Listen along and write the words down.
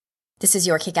This is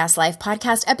your Kick-Ass Life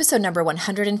podcast, episode number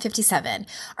 157.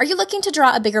 Are you looking to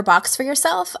draw a bigger box for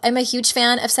yourself? I'm a huge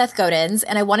fan of Seth Godin's,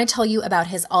 and I want to tell you about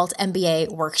his Alt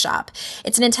MBA workshop.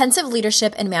 It's an intensive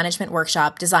leadership and management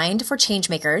workshop designed for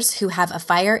changemakers who have a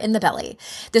fire in the belly.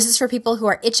 This is for people who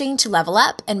are itching to level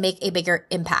up and make a bigger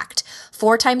impact.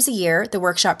 4 times a year, the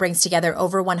workshop brings together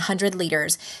over 100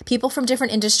 leaders, people from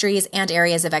different industries and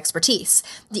areas of expertise.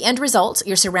 The end result,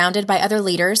 you're surrounded by other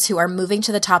leaders who are moving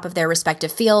to the top of their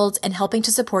respective fields and helping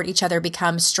to support each other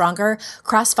become stronger,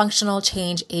 cross-functional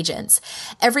change agents.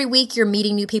 Every week, you're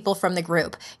meeting new people from the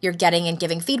group. You're getting and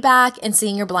giving feedback and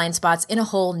seeing your blind spots in a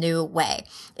whole new way.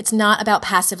 It's not about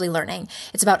passively learning.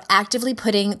 It's about actively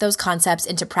putting those concepts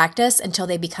into practice until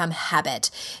they become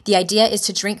habit. The idea is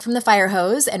to drink from the fire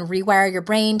hose and rewire your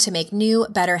brain to make new,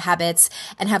 better habits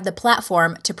and have the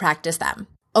platform to practice them.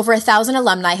 Over 1,000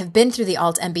 alumni have been through the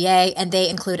Alt MBA, and they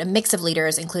include a mix of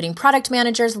leaders, including product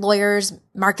managers, lawyers,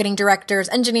 marketing directors,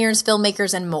 engineers,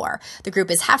 filmmakers, and more. The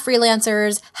group is half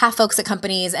freelancers, half folks at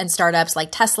companies and startups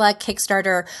like Tesla,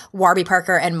 Kickstarter, Warby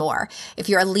Parker, and more. If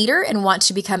you're a leader and want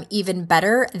to become even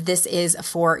better, this is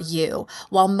for you.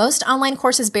 While most online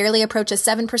courses barely approach a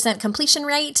 7% completion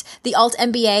rate, the Alt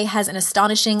MBA has an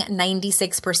astonishing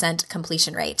 96%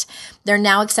 completion rate. They're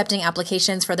now accepting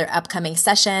applications for their upcoming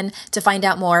session. To find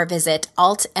out more, visit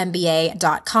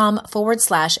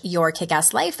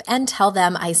altmba.com/yourkickasslife and tell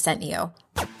them I sent you.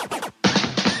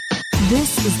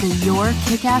 This is the Your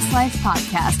Kick-Ass Life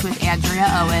podcast with Andrea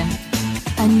Owen,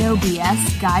 a no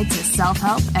BS guide to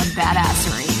self-help and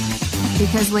badassery.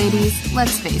 Because ladies,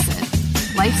 let's face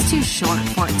it, life's too short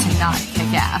for it to not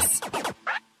kick ass.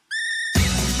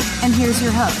 And here's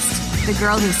your host, the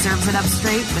girl who serves it up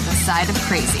straight with a side of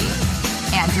crazy,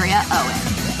 Andrea Owen.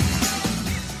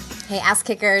 Hey, ass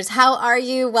kickers, how are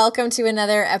you? Welcome to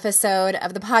another episode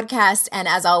of the podcast. And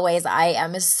as always, I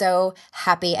am so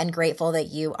happy and grateful that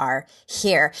you are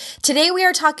here. Today, we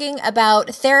are talking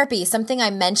about therapy, something I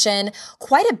mention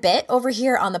quite a bit over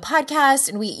here on the podcast.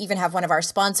 And we even have one of our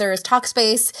sponsors,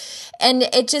 Talkspace. And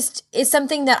it just is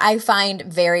something that I find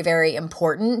very, very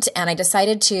important. And I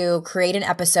decided to create an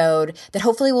episode that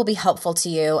hopefully will be helpful to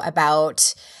you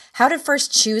about how to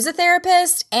first choose a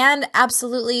therapist, and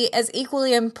absolutely as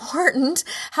equally important,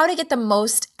 how to get the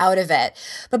most out of it.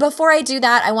 But before I do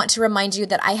that, I want to remind you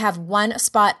that I have one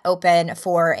spot open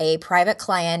for a private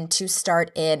client to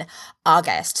start in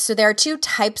August. So there are 2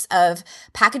 types of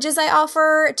packages I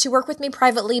offer to work with me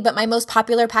privately, but my most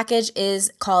popular package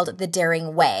is called The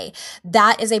Daring Way.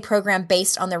 That is a program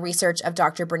based on the research of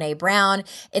Dr. Brené Brown.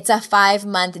 It's a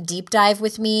 5-month deep dive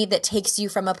with me that takes you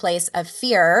from a place of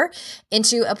fear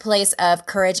into a place of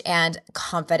courage and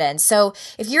confidence. So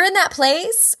if you're in that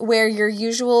place where your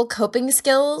usual coping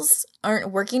skills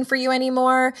aren't working for you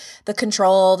anymore, the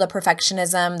control, the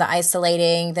perfectionism, the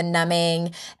isolating, the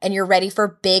numbing, and you're ready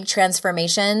for big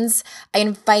transformations, I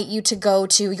invite you to go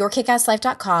to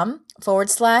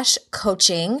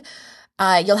yourkickasslife.com/coaching.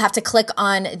 You'll have to click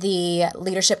on the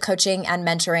leadership coaching and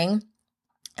mentoring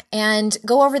and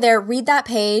go over there, read that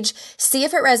page, see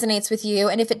if it resonates with you.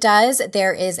 And if it does,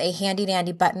 there is a handy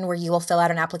dandy button where you will fill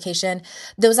out an application.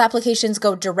 Those applications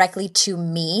go directly to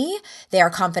me. They are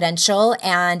confidential,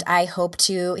 and I hope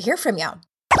to hear from you.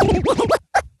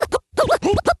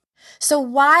 So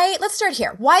let's start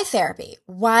here. Why therapy?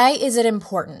 Why is it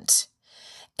important?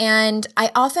 And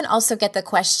I often also get the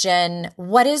question,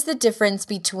 what is the difference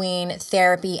between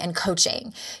therapy and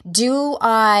coaching? Do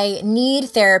I need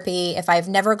therapy if I've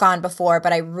never gone before,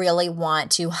 but I really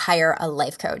want to hire a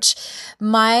life coach?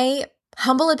 My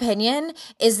humble opinion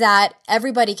is that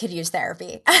everybody could use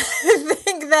therapy. I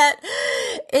think that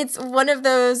it's one of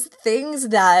those things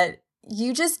that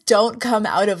you just don't come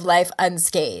out of life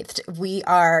unscathed. We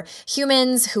are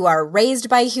humans who are raised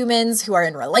by humans, who are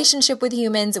in relationship with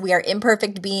humans. We are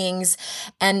imperfect beings,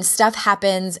 and stuff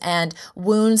happens and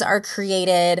wounds are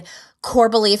created. Core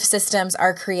belief systems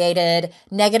are created.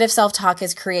 Negative self-talk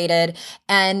is created,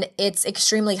 and it's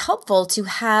extremely helpful to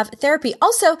have therapy.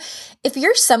 Also, if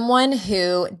you're someone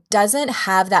who doesn't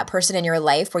have that person in your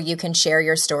life where you can share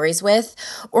your stories with,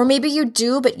 or maybe you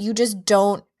do, but you just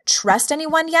don't trust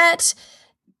anyone yet,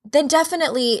 then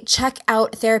definitely check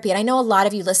out therapy. And I know a lot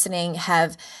of you listening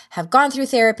have gone through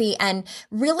therapy, and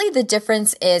really the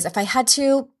difference is, if I had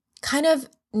to kind of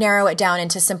narrow it down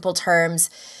into simple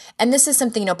terms, and this is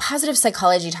something, positive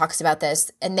psychology talks about this,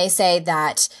 and they say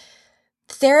that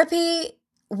therapy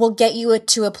will get you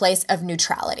to a place of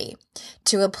neutrality,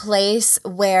 to a place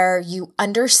where you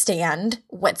understand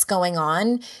what's going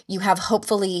on. You have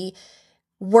hopefully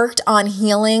worked on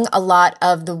healing a lot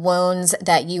of the wounds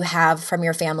that you have from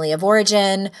your family of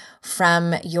origin,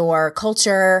 from your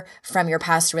culture, from your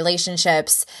past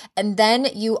relationships, and then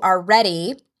you are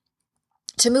ready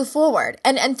to move forward.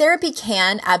 And therapy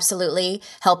can absolutely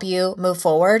help you move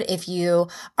forward if you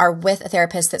are with a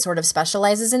therapist that sort of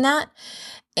specializes in that.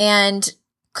 And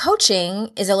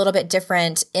coaching is a little bit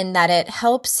different in that it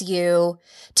helps you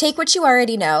take what you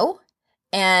already know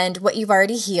and what you've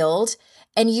already healed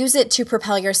and use it to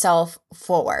propel yourself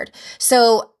forward.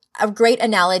 So a great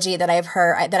analogy that I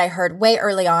heard way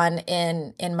early on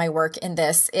in my work in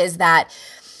this is that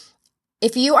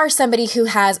if you are somebody who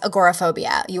has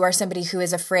agoraphobia, you are somebody who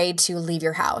is afraid to leave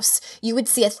your house, you would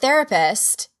see a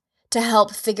therapist to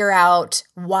help figure out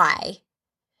why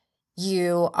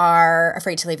you are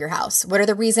afraid to leave your house. What are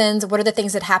the reasons? What are the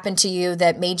things that happened to you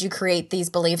that made you create these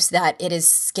beliefs that it is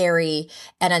scary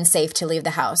and unsafe to leave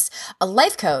the house? A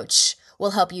life coach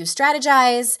will help you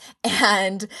strategize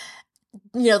and,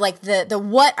 like the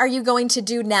what are you going to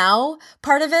do now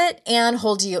part of it and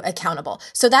hold you accountable.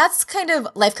 So that's kind of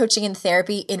life coaching and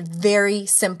therapy in very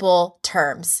simple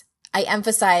terms. I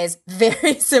emphasize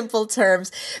very simple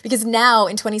terms because now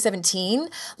in 2017,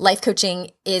 life coaching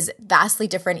is vastly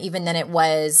different even than it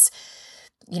was,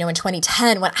 in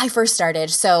 2010 when I first started.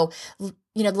 So,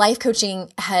 life coaching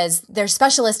there's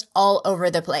specialists all over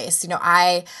the place.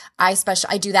 I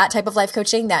do that type of life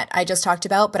coaching that I just talked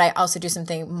about, but I also do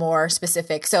something more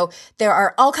specific. So there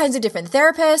are all kinds of different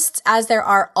therapists as there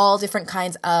are all different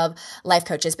kinds of life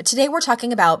coaches. But today we're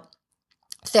talking about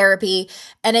therapy.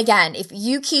 And again, if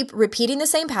you keep repeating the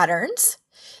same patterns,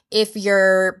 if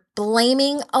you're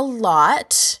blaming a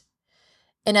lot,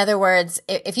 in other words,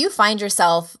 if you find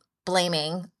yourself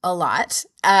blaming a lot,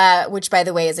 which by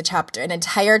the way is an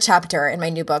entire chapter in my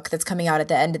new book that's coming out at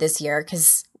the end of this year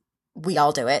because we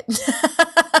all do it.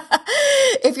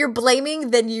 If you're blaming,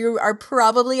 then you are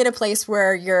probably in a place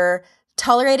where you're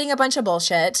tolerating a bunch of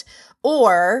bullshit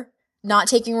or not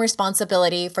taking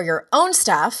responsibility for your own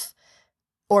stuff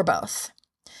or both.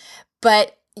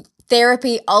 But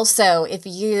therapy also, if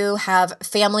you have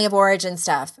family of origin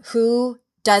stuff, who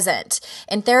doesn't?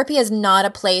 And therapy is not a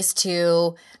place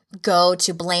to go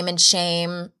to blame and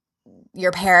shame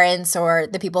your parents or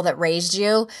the people that raised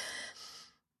you.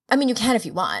 I mean, you can if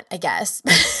you want, I guess.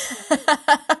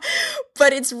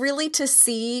 But it's really to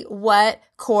see what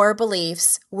core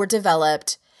beliefs were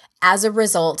developed as a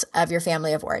result of your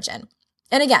family of origin.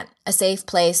 And again, a safe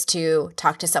place to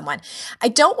talk to someone. I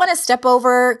don't want to step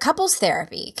over couples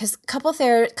therapy because couples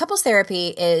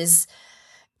therapy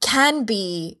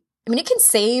it can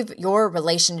save your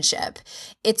relationship.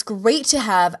 It's great to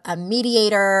have a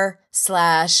mediator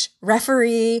 /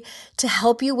 referee to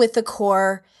help you with the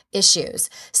core issues.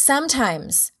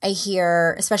 Sometimes I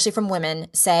hear, especially from women,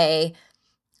 say,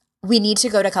 we need to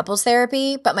go to couples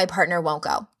therapy, but my partner won't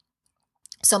go.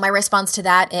 So my response to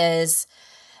that is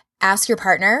ask your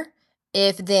partner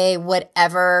if they would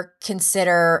ever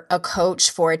consider a coach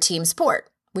for a team sport.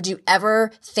 Would you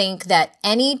ever think that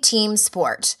any team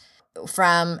sport,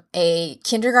 from a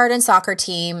kindergarten soccer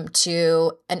team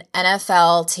to an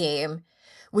NFL team,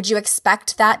 would you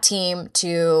expect that team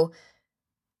to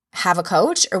have a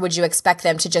coach or would you expect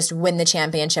them to just win the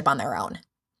championship on their own?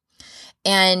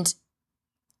 And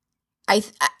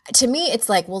to me, it's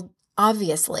like, well,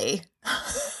 obviously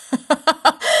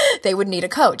they would need a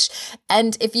coach.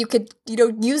 And if you could,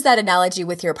 use that analogy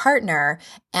with your partner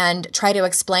and try to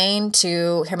explain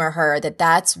to him or her that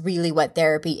that's really what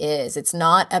therapy is. It's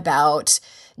not about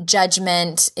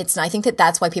judgment. I think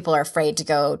that's why people are afraid to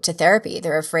go to therapy.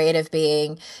 They're afraid of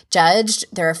being judged.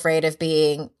 They're afraid of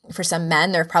for some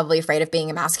men, they're probably afraid of being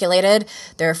emasculated.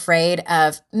 They're afraid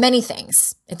of many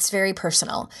things. It's very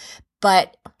personal.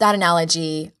 But that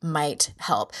analogy might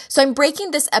help. So I'm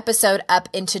breaking this episode up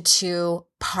into 2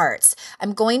 parts.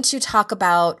 I'm going to talk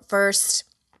about first,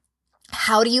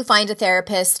 how do you find a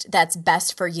therapist that's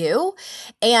best for you?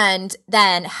 And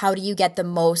then how do you get the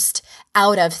most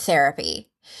out of therapy?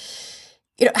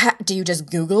 Do you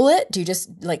just Google it? Do you just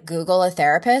Google a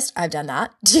therapist? I've done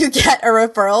that. Do you get a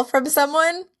referral from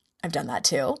someone? I've done that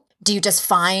too. Do you just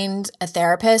find a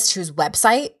therapist whose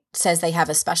website says they have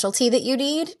a specialty that you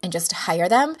need and just hire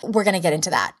them? We're going to get into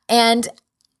that. And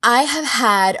I have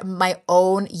had my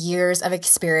own years of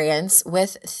experience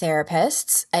with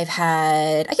therapists. I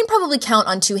can probably count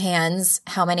on 2 hands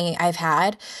how many I've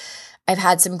had. I've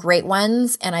had some great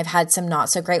ones and I've had some not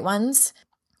so great ones.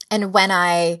 And when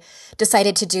I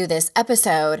decided to do this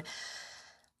episode,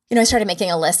 I started making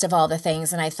a list of all the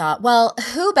things and I thought, well,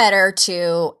 who better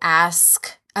to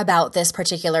ask about this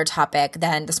particular topic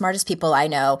than the smartest people I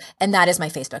know, and that is my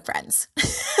Facebook friends.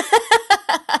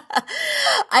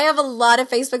 I have a lot of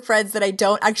Facebook friends that I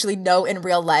don't actually know in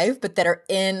real life, but that are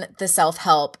in the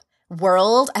self-help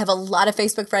world. I have a lot of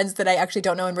Facebook friends that I actually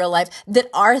don't know in real life that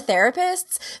are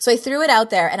therapists. So I threw it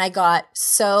out there and I got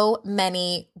so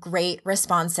many great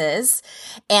responses.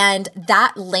 And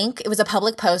that link, it was a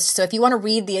public post. So if you want to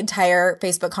read the entire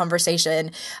Facebook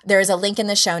conversation, there is a link in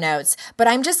the show notes. But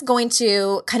I'm just going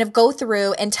to kind of go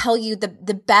through and tell you the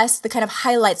best, the kind of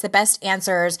highlights, the best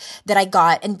answers that I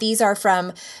got. And these are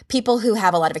from people who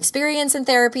have a lot of experience in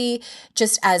therapy,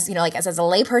 just as, like as a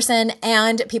layperson,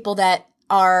 and people that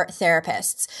are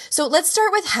therapists. So let's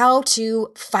start with how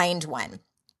to find one.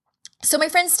 So my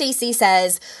friend Stacy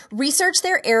says, research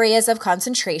their areas of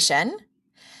concentration,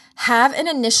 have an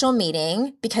initial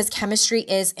meeting because chemistry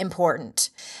is important.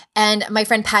 And my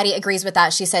friend Patty agrees with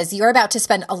that. She says, you're about to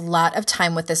spend a lot of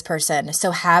time with this person,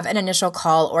 so have an initial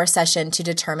call or session to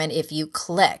determine if you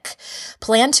click.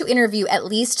 Plan to interview at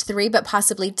least 3, but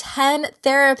possibly 10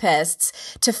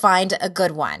 therapists to find a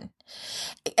good one.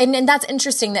 And that's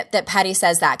interesting that Patty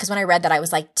says that, because when I read that, I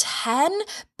was like, 10?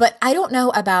 But I don't know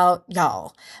about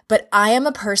y'all, but I am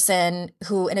a person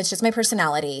who, and it's just my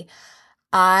personality,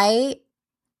 I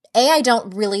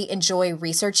don't really enjoy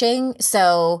researching.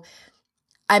 So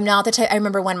I'm not the type. I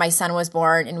remember when my son was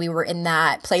born and we were in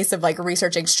that place of like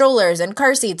researching strollers and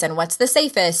car seats and what's the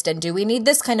safest and do we need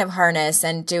this kind of harness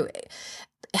and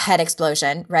head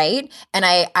explosion, right? And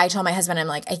I told my husband, I'm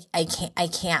like, I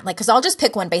can't, like, cause I'll just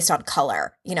pick one based on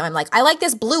color. I'm like, I like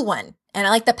this blue one and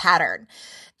I like the pattern.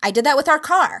 I did that with our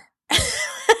car.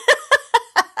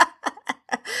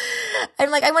 I'm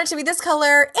like, I want it to be this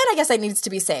color and I guess it needs to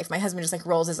be safe. My husband just like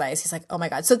rolls his eyes. He's like, oh my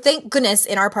God. So thank goodness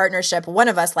in our partnership, one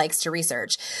of us likes to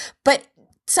research, but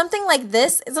something like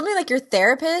this, something like your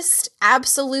therapist,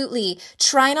 absolutely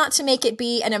try not to make it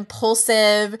be an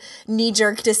impulsive,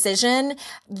 knee-jerk decision.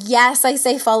 Yes, I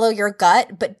say follow your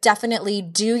gut, but definitely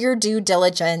do your due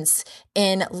diligence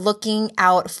in looking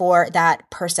out for that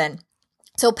person.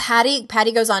 So Patty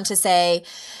goes on to say,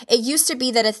 it used to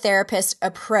be that a therapist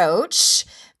approach,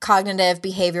 cognitive,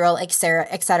 behavioral,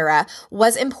 etc.,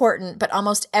 was important, but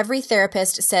almost every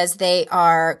therapist says they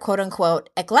are quote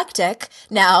unquote eclectic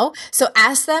now. So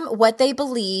ask them what they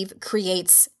believe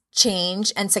creates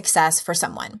change and success for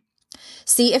someone.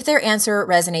 See if their answer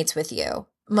resonates with you.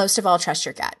 Most of all, trust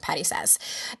your gut, Patty says.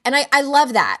 And I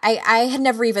love that. I had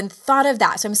never even thought of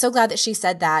that. So I'm so glad that she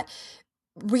said that.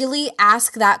 Really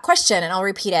ask that question, and I'll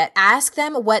repeat it. Ask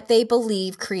them what they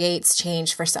believe creates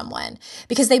change for someone,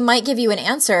 because they might give you an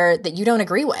answer that you don't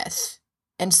agree with.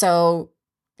 And so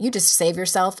you just save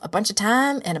yourself a bunch of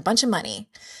time and a bunch of money.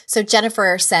 So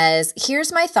Jennifer says,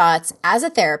 here's my thoughts as a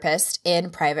therapist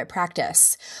in private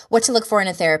practice. What to look for in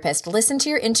a therapist. Listen to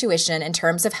your intuition in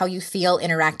terms of how you feel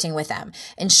interacting with them.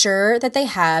 Ensure that they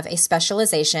have a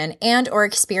specialization and or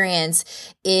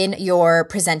experience in your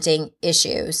presenting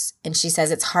issues. And she says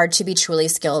it's hard to be truly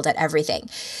skilled at everything.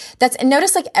 And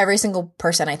notice like every single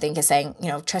person I think is saying,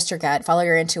 trust your gut, follow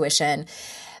your intuition.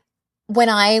 When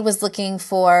I was looking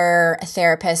for a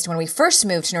therapist when we first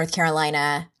moved to North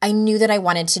Carolina, I knew that I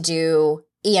wanted to do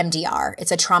EMDR.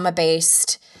 It's a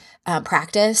trauma-based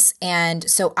practice. And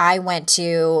so I went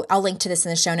to, I'll link to this in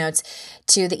the show notes,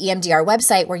 to the EMDR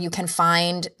website where you can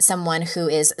find someone who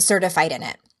is certified in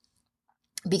it,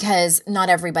 because not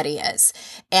everybody is.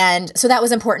 And so that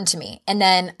was important to me. And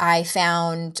then I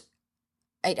found,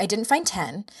 I didn't find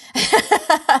 10.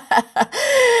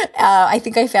 I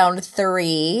think I found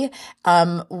 3.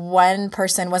 One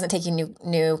person wasn't taking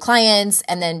new clients.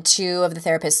 And then 2 of the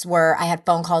therapists were. I had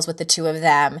phone calls with the 2 of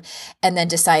them and then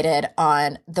decided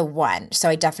on the 1. So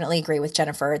I definitely agree with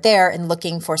Jennifer there in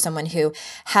looking for someone who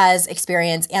has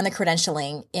experience and the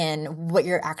credentialing in what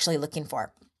you're actually looking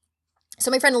for. So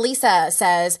my friend Lisa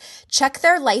says, check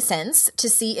their license to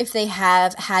see if they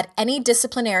have had any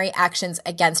disciplinary actions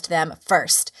against them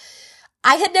first.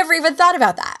 I had never even thought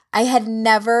about that. I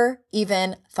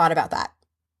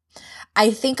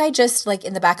think I just like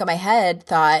in the back of my head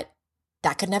thought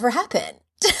that could never happen.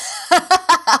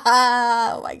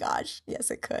 Oh my gosh. Yes,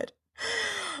 it could.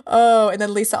 Oh, and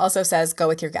then Lisa also says, go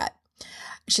with your gut.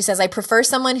 She says, I prefer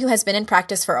someone who has been in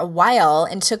practice for a while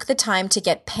and took the time to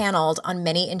get paneled on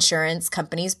many insurance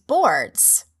companies'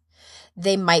 boards.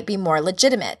 They might be more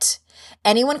legitimate.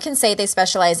 Anyone can say they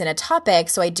specialize in a topic,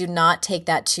 so I do not take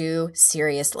that too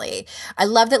seriously. I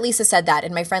love that Lisa said that.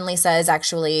 And my friend Lisa is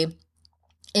actually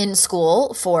in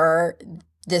school for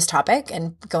this topic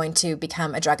and going to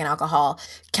become a drug and alcohol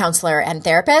counselor and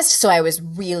therapist. So I was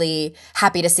really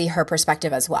happy to see her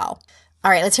perspective as well. All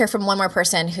right, let's hear from one more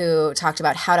person who talked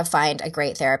about how to find a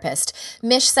great therapist.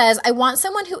 Mish says, I want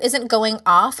someone who isn't going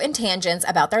off in tangents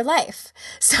about their life.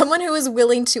 Someone who is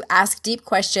willing to ask deep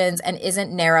questions and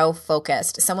isn't narrow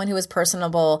focused. Someone who is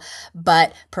personable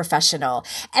but professional.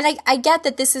 And I get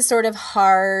that this is sort of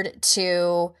hard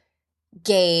to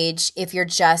gauge if you're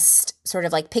just sort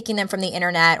of like picking them from the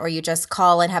internet or you just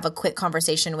call and have a quick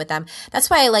conversation with them. That's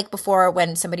why I like before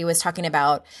when somebody was talking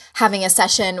about having a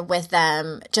session with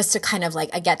them just to kind of like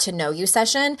a get to know you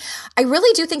session. I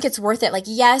really do think it's worth it. Like,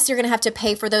 yes, you're going to have to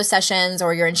pay for those sessions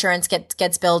or your insurance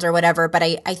gets billed or whatever. But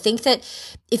I think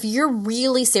that if you're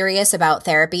really serious about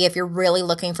therapy, if you're really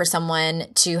looking for someone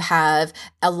to have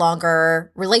a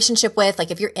longer relationship with,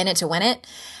 like if you're in it to win it,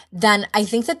 then I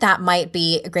think that that might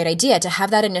be a great idea to have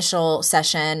that initial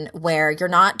session where you're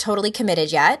not totally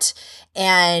committed yet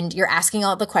and you're asking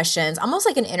all the questions, almost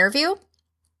like an interview.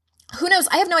 Who knows?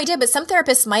 I have no idea, but some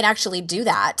therapists might actually do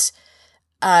that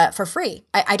for free.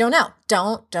 I don't know.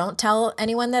 Don't tell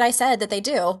anyone that I said that they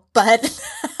do, but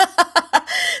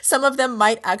some of them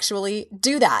might actually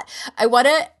do that. I want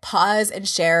to pause and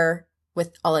share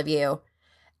with all of you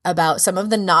about some of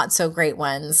the not so great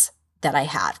ones that I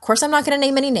had. Of course, I'm not going to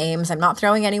name any names. I'm not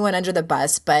throwing anyone under the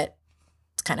bus, but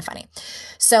it's kind of funny.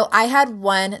 So I had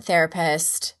one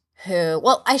therapist who,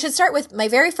 well, I should start with my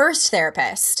very first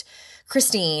therapist,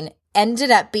 Christine,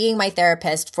 ended up being my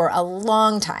therapist for a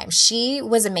long time. She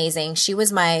was amazing. She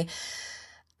was my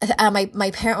parent.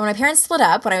 When my parents split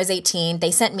up when I was 18,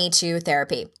 they sent me to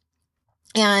therapy.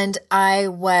 And I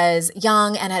was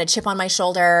young and had a chip on my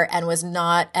shoulder and was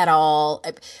not at all.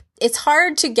 It's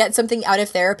hard to get something out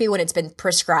of therapy when it's been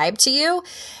prescribed to you.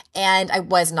 And I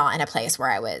was not in a place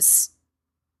where I was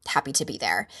happy to be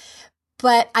there.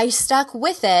 But I stuck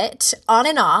with it on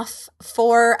and off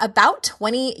for about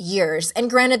 20 years.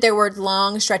 And granted, there were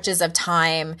long stretches of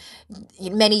time,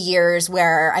 many years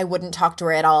where I wouldn't talk to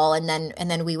her at all. And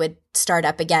then we would start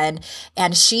up again.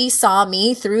 And she saw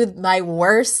me through my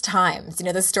worst times. You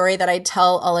know, the story that I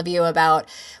tell all of you about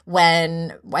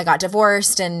when I got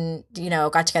divorced and, you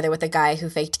know, got together with a guy who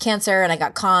faked cancer and I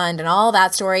got conned and all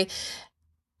that story.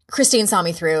 Christine saw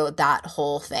me through that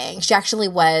whole thing. She actually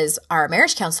was our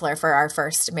marriage counselor for our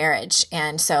first marriage.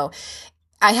 And so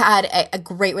I had a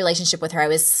great relationship with her. I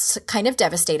was kind of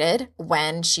devastated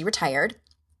when she retired,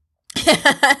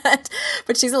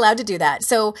 but she's allowed to do that.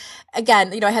 So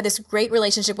again, you know, I had this great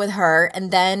relationship with her,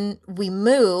 and then we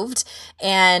moved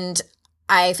and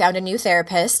I found a new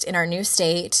therapist in our new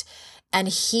state, and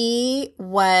he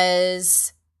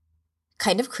was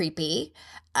kind of creepy.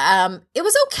 It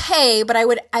was okay, but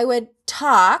I would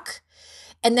talk,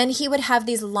 and then he would have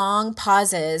these long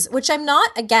pauses, which I'm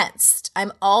not against.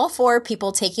 I'm all for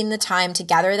people taking the time to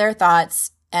gather their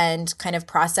thoughts and kind of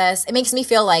process. It makes me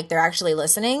feel like they're actually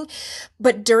listening.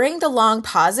 But during the long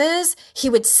pauses, he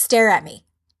would stare at me,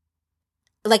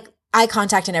 like eye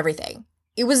contact and everything.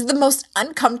 It was the most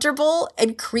uncomfortable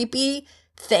and creepy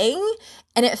thing.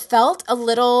 And it felt a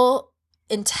little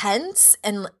intense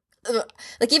and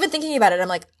like even thinking about it, I'm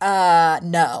like,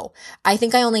 no. I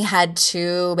think I only had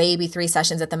 2, maybe 3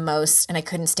 sessions at the most, and I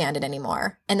couldn't stand it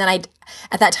anymore. And then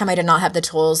at that time, I did not have the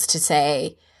tools to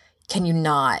say, can you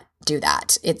not do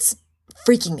that? It's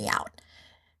freaking me out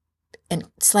and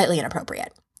slightly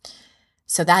inappropriate.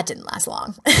 So that didn't last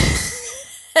long.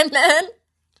 and then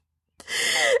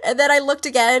I looked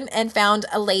again and found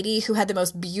a lady who had the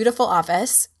most beautiful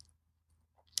office.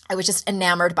 I was just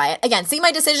enamored by it. Again, see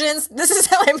my decisions? This is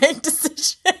how I make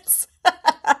decisions.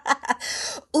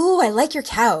 Ooh, I like your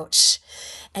couch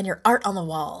and your art on the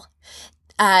wall.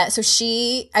 I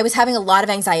was having a lot of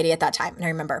anxiety at that time. And I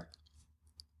remember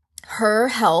her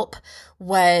help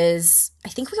was, I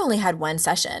think we only had 1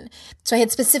 session. So I had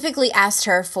specifically asked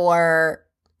her for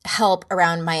help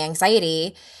around my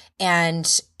anxiety,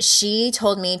 and she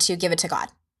told me to give it to God.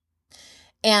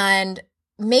 And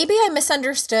maybe I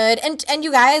misunderstood. And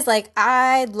you guys, like,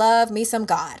 I love me some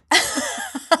God.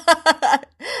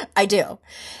 I do.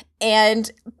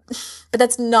 But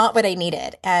that's not what I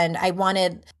needed. And I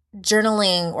wanted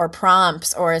journaling or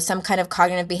prompts or some kind of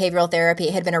cognitive behavioral therapy.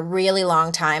 It had been a really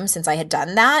long time since I had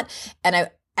done that. And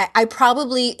I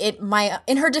probably,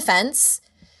 in her defense,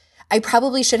 I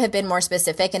probably should have been more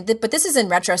specific. But this is in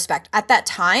retrospect. At that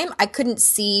time, I couldn't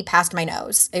see past my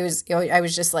nose. I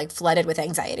was just like flooded with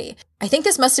anxiety. I think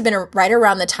this must have been right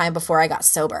around the time before I got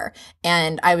sober,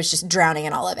 and I was just drowning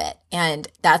in all of it. And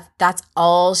that's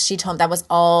all she told me. That was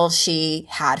all she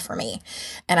had for me.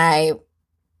 And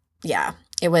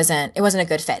it wasn't a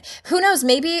good fit. Who knows?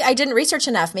 Maybe I didn't research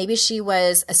enough. Maybe she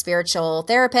was a spiritual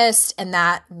therapist, and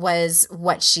that was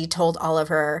what she told all of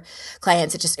her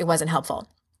clients. It wasn't helpful.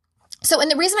 So,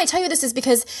 and the reason I tell you this is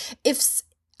because if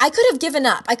I could have given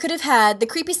up, I could have had the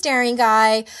creepy staring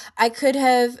guy, I could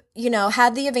have,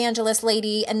 had the evangelist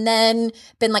lady and then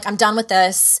been like, I'm done with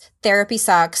this. Therapy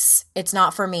sucks. It's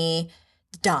not for me.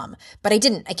 Dumb. But I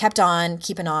didn't. I kept on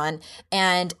keeping on.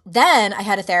 And then I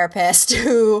had a therapist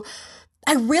who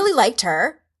I really liked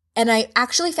her. And I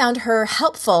actually found her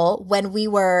helpful when we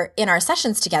were in our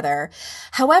sessions together.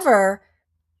 However,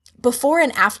 before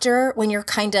and after, when you're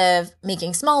kind of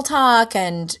making small talk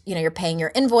and, you're paying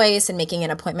your invoice and making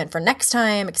an appointment for next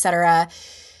time, etc.,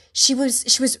 she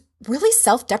was really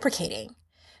self-deprecating.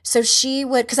 So she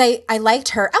would, because I liked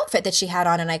her outfit that she had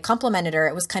on and I complimented her.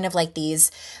 It was kind of like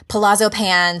these palazzo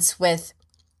pants with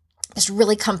this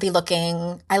really comfy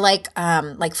looking, I like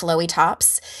flowy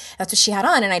tops. That's what she had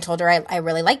on. And I told her I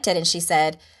really liked it. And she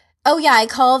said, oh yeah, I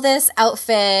call this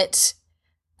outfit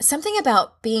something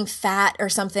about being fat or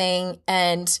something,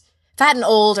 and fat and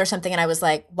old or something. And I was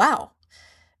like, wow,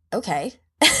 okay.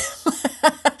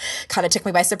 Kind of took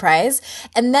me by surprise.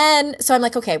 And then, so I'm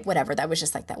like, okay, whatever. That was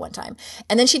just like that one time.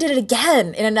 And then she did it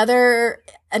again in another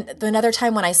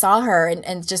time when I saw her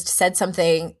and just said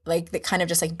something like that kind of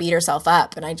just like beat herself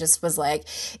up. And I just was like,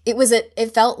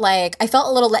 it felt like I felt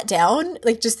a little let down,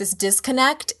 like just this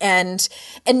disconnect. And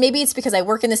maybe it's because I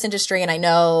work in this industry and I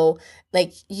know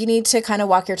like you need to kind of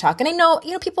walk your talk. And I know,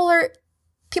 people are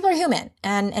human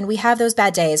and we have those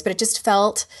bad days, but it just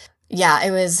felt,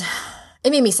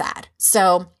 it made me sad.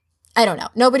 So I don't know.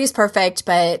 Nobody's perfect,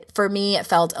 but for me, it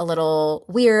felt a little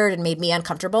weird and made me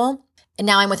uncomfortable. And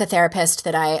now I'm with a therapist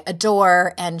that I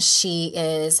adore. And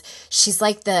she's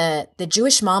like the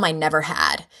Jewish mom I never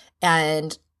had.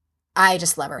 And I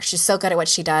just love her. She's so good at what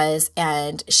she does.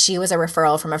 And she was a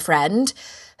referral from a friend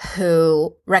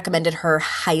who recommended her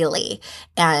highly.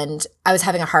 And I was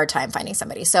having a hard time finding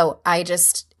somebody. So I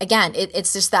just, again,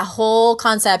 it's just that whole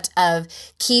concept of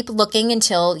keep looking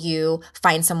until you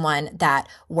find someone that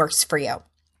works for you.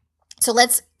 So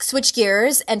let's switch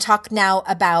gears and talk now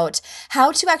about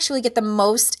how to actually get the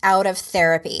most out of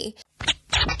therapy.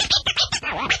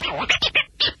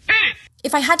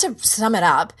 If I had to sum it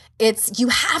up, it's you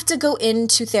have to go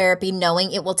into therapy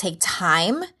knowing it will take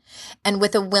time and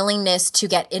with a willingness to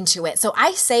get into it. So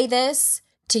I say this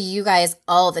to you guys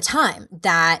all the time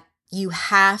that you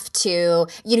have to,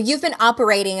 you've been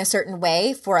operating a certain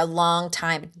way for a long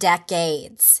time,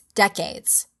 decades.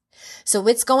 So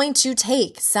it's going to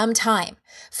take some time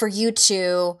for you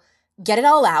to get it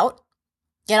all out,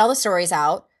 get all the stories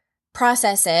out,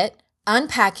 process it,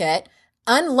 unpack it,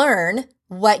 unlearn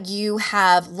what you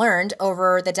have learned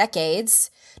over the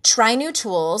decades, try new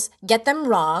tools, get them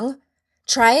wrong,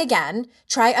 try again,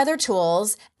 try other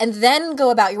tools, and then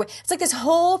go about your way. It's like this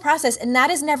whole process, and that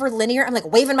is never linear. I'm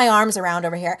like waving my arms around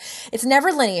over here. It's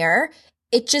never linear.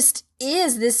 It just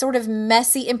is this sort of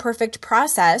messy, imperfect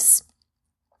process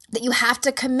that you have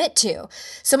to commit to.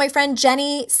 So my friend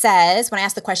Jenny says, when I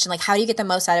ask the question, like, how do you get the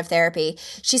most out of therapy?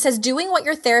 She says, doing what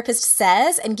your therapist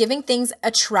says and giving things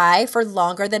a try for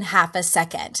longer than half a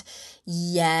second.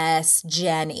 Yes,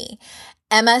 Jenny.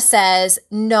 Emma says,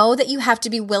 know that you have to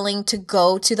be willing to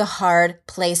go to the hard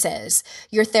places.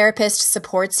 Your therapist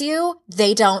supports you.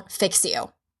 They don't fix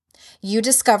you. You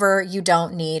discover you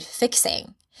don't need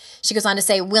fixing. She goes on to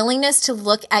say, willingness to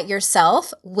look at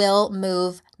yourself will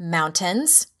move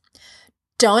mountains.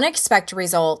 Don't expect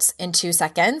results in 2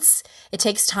 seconds. It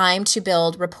takes time to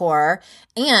build rapport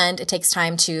and it takes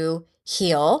time to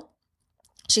heal.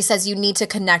 She says you need to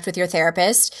connect with your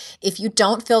therapist. If you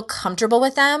don't feel comfortable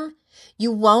with them,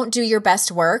 you won't do your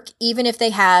best work, even if they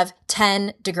have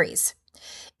 10 degrees.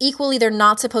 Equally, they're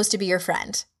not supposed to be your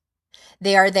friend.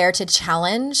 They are there to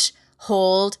challenge,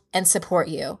 hold, and support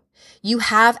you. You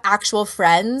have actual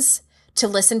friends to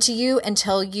listen to you and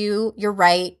tell you you're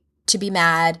right to be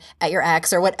mad at your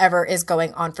ex or whatever is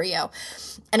going on for you.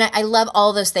 And I love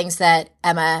all those things that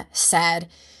Emma said.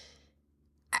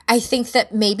 I think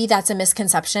that maybe that's a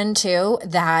misconception too,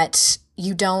 that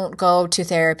you don't go to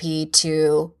therapy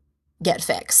to get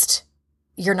fixed.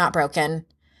 You're not broken.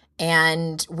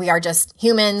 And we are just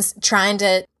humans trying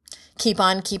to keep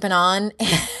on keeping on.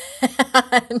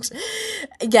 And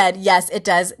again, yes, it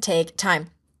does take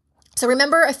time. So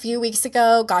remember a few weeks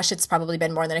ago, gosh, it's probably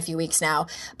been more than a few weeks now,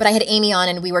 but I had Amy on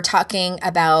and we were talking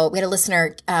about, we had a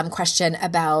listener question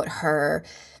about her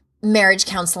marriage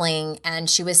counseling. And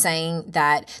she was saying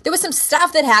that there was some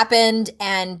stuff that happened.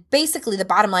 And basically the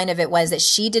bottom line of it was that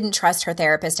she didn't trust her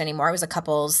therapist anymore. It was a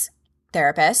couples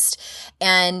therapist,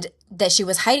 and that she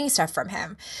was hiding stuff from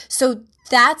him. So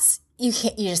that's, you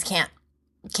just can't.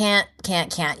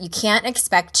 You can't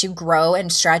expect to grow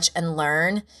and stretch and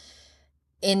learn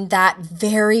in that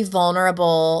very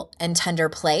vulnerable and tender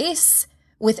place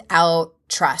without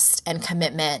trust and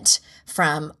commitment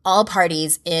from all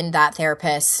parties in that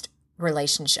therapist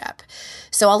relationship.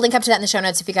 So I'll link up to that in the show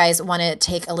notes if you guys want to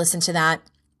take a listen to that.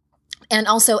 And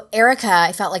also Erica,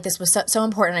 I felt like this was so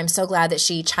important. I'm so glad that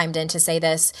she chimed in to say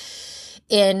this.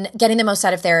 In Getting the Most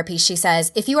Out of Therapy, she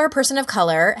says, if you are a person of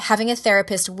color, having a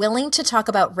therapist willing to talk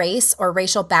about race or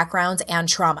racial backgrounds and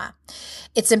trauma.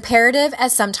 It's imperative,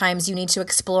 as sometimes you need to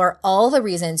explore all the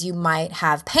reasons you might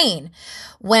have pain.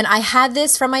 When I had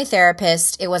this from my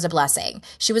therapist, it was a blessing.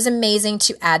 She was amazing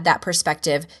to add that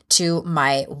perspective to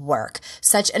my work.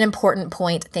 Such an important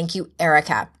point. Thank you,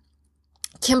 Erica.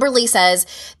 Kimberly says,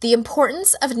 the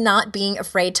importance of not being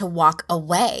afraid to walk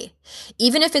away.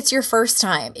 Even if it's your first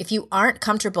time, if you aren't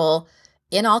comfortable,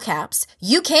 in all caps,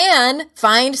 you can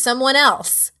find someone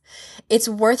else. It's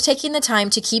worth taking the time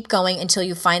to keep going until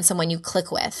you find someone you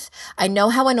click with. I know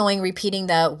how annoying repeating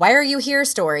the "why are you here"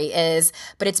 story is,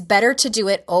 but it's better to do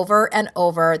it over and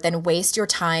over than waste your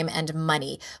time and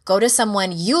money. Go to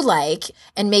someone you like,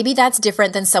 and maybe that's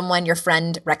different than someone your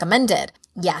friend recommended.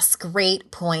 Yes, great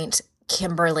point,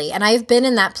 Kimberly. And I've been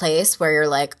in that place where you're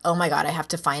like, oh my God, I have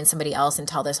to find somebody else and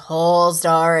tell this whole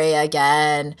story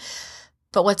again.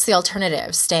 But what's the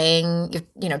alternative? Staying,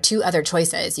 two other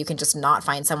choices. You can just not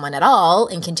find someone at all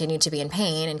and continue to be in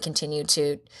pain and continue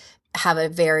to have a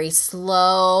very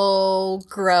slow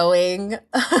growing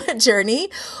journey,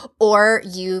 or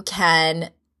you can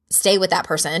stay with that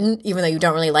person, even though you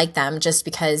don't really like them, just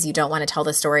because you don't want to tell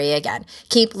the story again.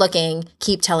 Keep looking,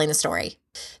 keep telling the story.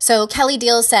 So Kelly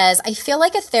Deal says, I feel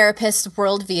like a therapist's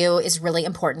worldview is really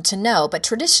important to know, but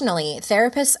traditionally,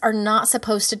 therapists are not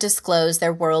supposed to disclose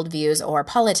their worldviews or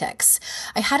politics.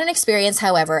 I had an experience,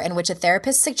 however, in which a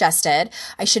therapist suggested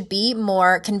I should be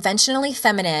more conventionally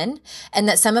feminine and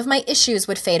that some of my issues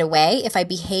would fade away if I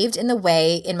behaved in that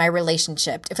way in my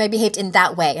relationship.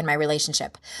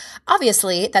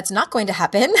 Obviously, that's not going to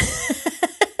happen.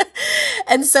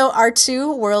 And so our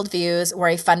two worldviews were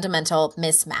a fundamental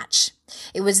mismatch.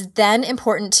 It was then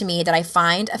important to me that I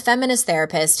find a feminist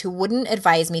therapist who wouldn't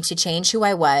advise me to change who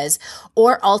I was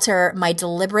or alter my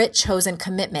deliberate chosen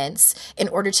commitments in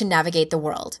order to navigate the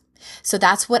world. So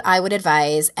that's what I would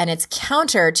advise, and it's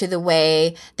counter to the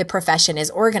way the profession is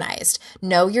organized.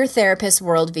 Know your therapist's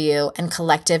worldview and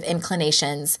collective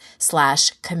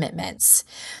inclinations/commitments.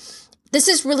 This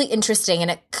is really interesting,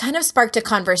 and it kind of sparked a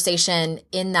conversation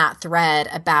in that thread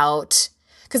about,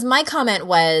 because my comment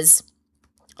was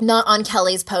not on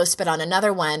Kelly's post, but on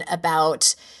another one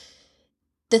about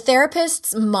the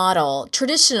therapist's model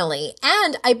traditionally,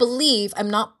 and I believe, I'm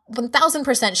not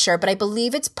 1000% sure, but I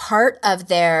believe it's part of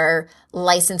their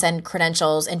license and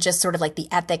credentials and just sort of like the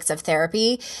ethics of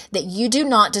therapy that you do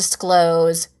not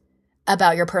disclose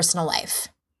about your personal life.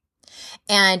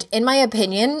 And in my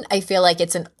opinion, I feel like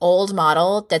it's an old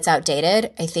model that's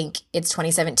outdated. I think it's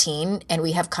 2017, and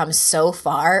we have come so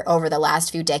far over the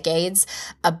last few decades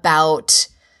about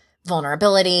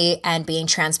vulnerability and being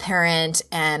transparent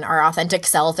and our authentic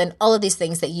self and all of these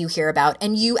things that you hear about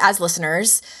and you as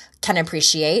listeners can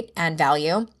appreciate and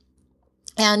value.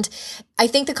 And I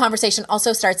think the conversation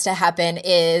also starts to happen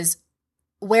is,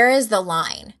 where is the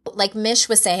line? Like Mish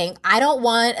was saying, I don't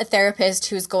want a therapist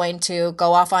who's going to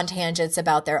go off on tangents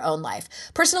about their own life.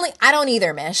 Personally, I don't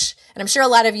either, Mish. And I'm sure a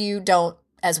lot of you don't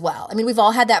as well. I mean, we've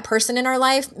all had that person in our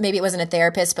life. Maybe it wasn't a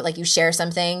therapist, but like you share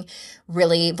something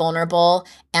really vulnerable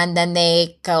and then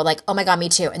they go like, oh my God, me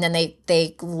too. And then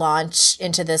they launch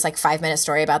into this like 5-minute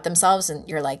story about themselves. And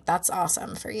you're like, that's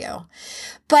awesome for you.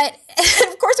 But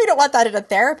of course we don't want that in a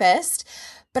therapist.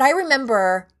 But I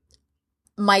remember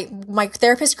my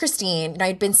therapist, Christine, and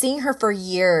I'd been seeing her for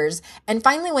years. And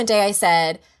finally one day I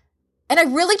said, and I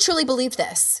really truly believe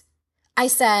this, I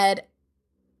said,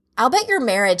 I'll bet your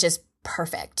marriage is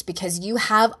perfect because you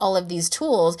have all of these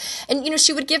tools. And,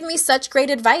 she would give me such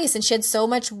great advice and she had so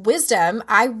much wisdom.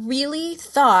 I really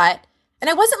thought, and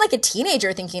I wasn't like a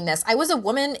teenager thinking this, I was a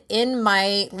woman in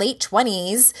my late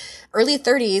 20s, early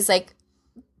 30s, like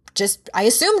I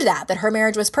assumed that her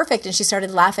marriage was perfect. And she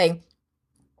started laughing.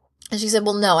 And she said,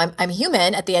 well, no, I'm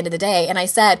human at the end of the day. And I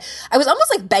said, I was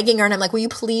almost like begging her. And I'm like, will you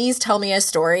please tell me a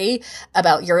story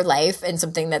about your life and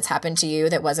something that's happened to you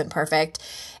that wasn't perfect?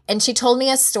 And she told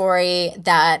me a story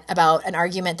about an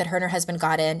argument that her and her husband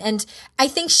got in. And I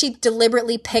think she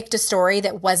deliberately picked a story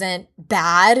that wasn't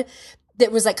bad,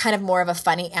 that was like kind of more of a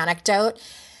funny anecdote.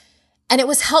 And it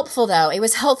was helpful though. It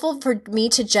was helpful for me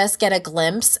to just get a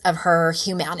glimpse of her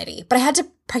humanity, but I had to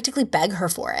practically beg her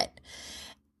for it.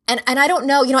 And I don't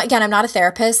know, again, I'm not a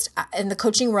therapist and the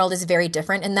coaching world is very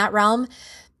different in that realm,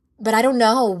 but I don't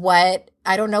know what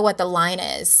I don't know what the line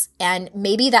is. And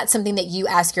maybe that's something that you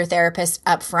ask your therapist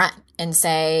up front and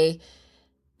say,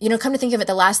 come to think of it,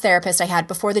 the last therapist I had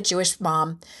before the Jewish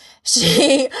mom,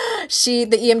 the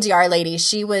EMDR lady,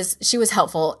 she was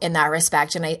helpful in that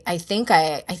respect. And I think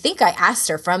I asked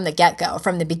her from the get-go,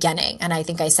 from the beginning. And I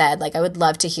think I said, like, I would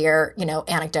love to hear,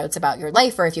 anecdotes about your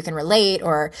life, or if you can relate,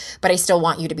 but I still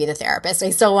want you to be the therapist. I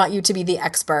still want you to be the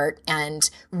expert and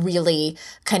really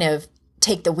kind of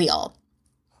take the wheel.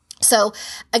 So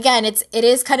again, it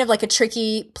is kind of like a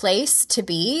tricky place to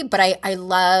be, but I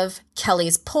love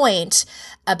Kelly's point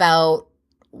about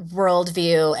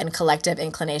worldview and collective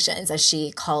inclinations, as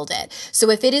she called it.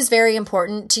 So if it is very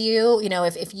important to you,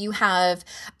 if you have,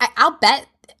 I'll bet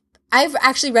I've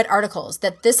actually read articles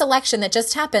that this election that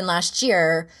just happened last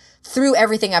year threw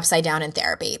everything upside down in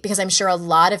therapy, because I'm sure a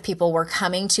lot of people were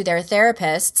coming to their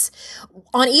therapists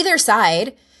on either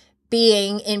side,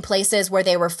 being in places where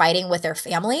they were fighting with their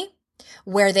family,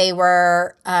 where they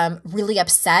were really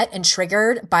upset and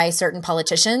triggered by certain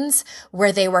politicians,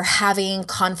 where they were having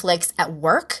conflicts at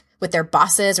work with their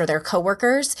bosses or their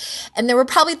coworkers. And there were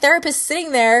probably therapists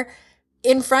sitting there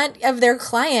in front of their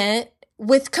client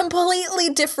with completely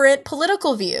different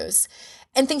political views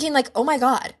and thinking like, oh my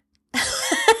God.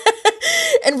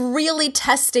 And really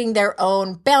testing their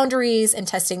own boundaries and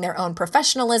testing their own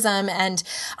professionalism. And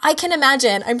I can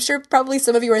imagine, I'm sure probably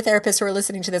some of you are therapists who are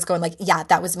listening to this going like, yeah,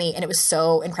 that was me. And it was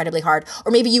so incredibly hard.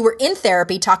 Or maybe you were in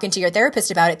therapy talking to your therapist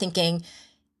about it thinking,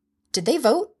 did they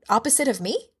vote opposite of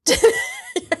me? Because,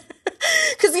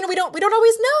 we don't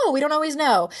always know. We don't always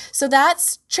know. So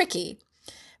that's tricky,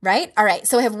 right? All right.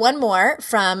 So I have one more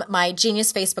from my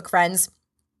genius Facebook friends.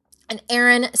 And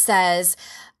Erin says,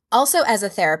 also, as a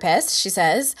therapist, she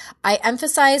says, I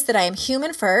emphasize that I am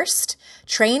human first,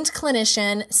 trained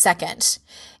clinician second.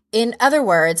 In other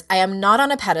words, I am not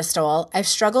on a pedestal. I've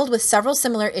struggled with several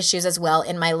similar issues as well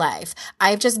in my life.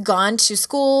 I've just gone to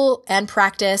school and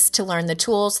practice to learn the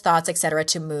tools, thoughts, etc.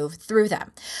 to move through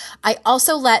them. I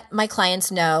also let my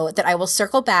clients know that I will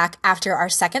circle back after our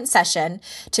second session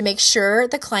to make sure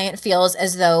the client feels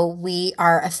as though we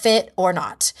are a fit or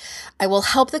not. I will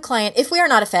help the client. If we are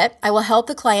not a fit, I will help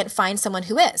the client find someone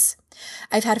who is.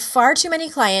 I've had far too many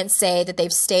clients say that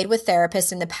they've stayed with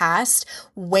therapists in the past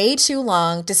way too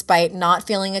long despite not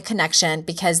feeling a connection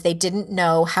because they didn't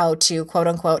know how to, quote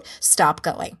unquote, stop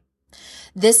going.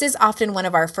 This is often one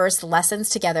of our first lessons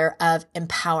together of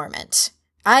empowerment.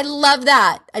 I love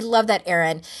that. I love that,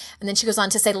 Erin. And then she goes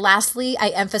on to say, lastly, I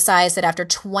emphasize that after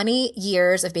 20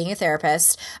 years of being a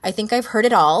therapist, I think I've heard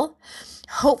it all.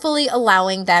 Hopefully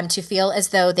allowing them to feel as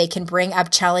though they can bring up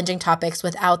challenging topics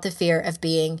without the fear of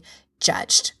being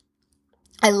judged.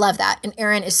 I love that. And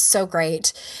Erin is so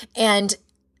great. And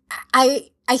I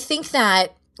think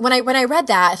that when I read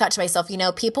that, I thought to myself,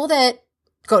 people that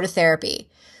go to therapy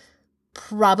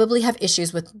probably have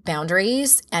issues with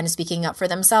boundaries and speaking up for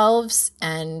themselves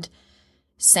and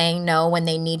saying no when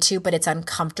they need to, but it's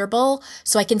uncomfortable.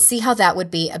 So I can see how that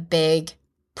would be a big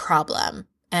problem.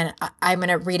 And I'm going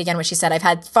to read again what she said. I've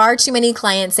had far too many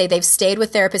clients say they've stayed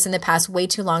with therapists in the past way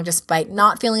too long despite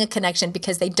not feeling a connection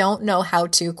because they don't know how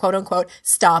to, quote unquote,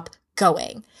 stop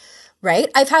going, right?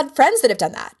 I've had friends that have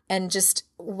done that and just,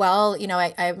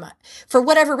 I'm for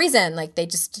whatever reason, like they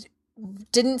just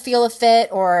didn't feel a fit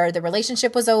or the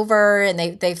relationship was over. And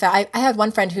I have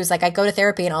one friend who's like, I go to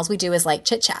therapy and all we do is like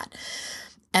chit chat.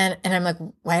 And I'm like,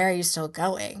 why are you still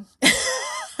going?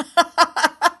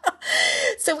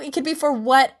 So it could be for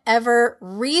whatever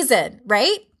reason,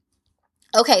 right?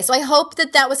 Okay, so I hope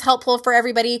that was helpful for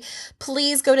everybody.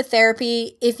 Please go to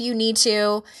therapy if you need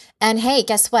to. And hey,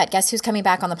 guess what? Guess who's coming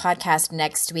back on the podcast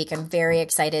next week? I'm very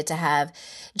excited to have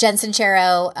Jen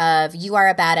Sincero of You Are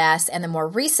a Badass and the more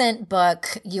recent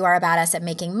book, You Are a Badass at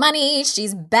Making Money.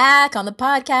 She's back on the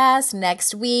podcast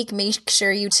next week. Make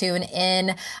sure you tune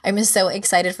in. I'm so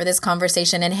excited for this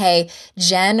conversation. And hey,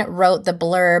 Jen wrote the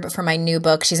blurb for my new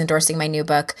book. She's endorsing my new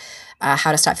book,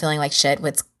 How to Stop Feeling Like Shit,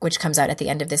 which comes out at the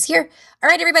end of this year. All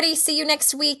right, everybody, see you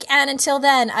next week. And until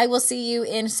then, I will see you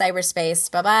in cyberspace.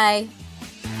 Bye-bye.